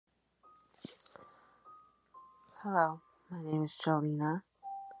Hello, my name is Jolina.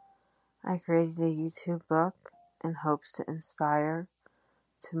 I created a YouTube book in hopes to inspire,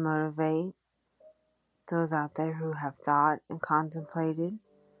 to motivate those out there who have thought and contemplated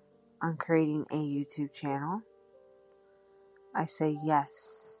on creating a YouTube channel. I say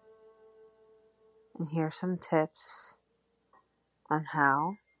yes. And here are some tips on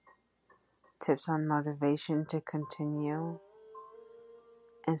how, tips on motivation to continue,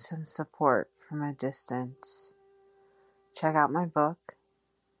 and some support from a distance. Check out my book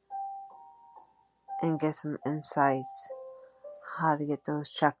and get some insights how to get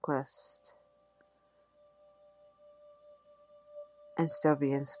those checklists and still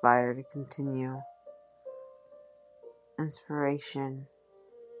be inspired to continue. Inspiration,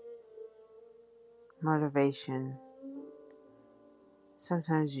 motivation.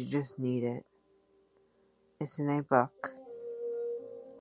 Sometimes you just need it. It's in a book.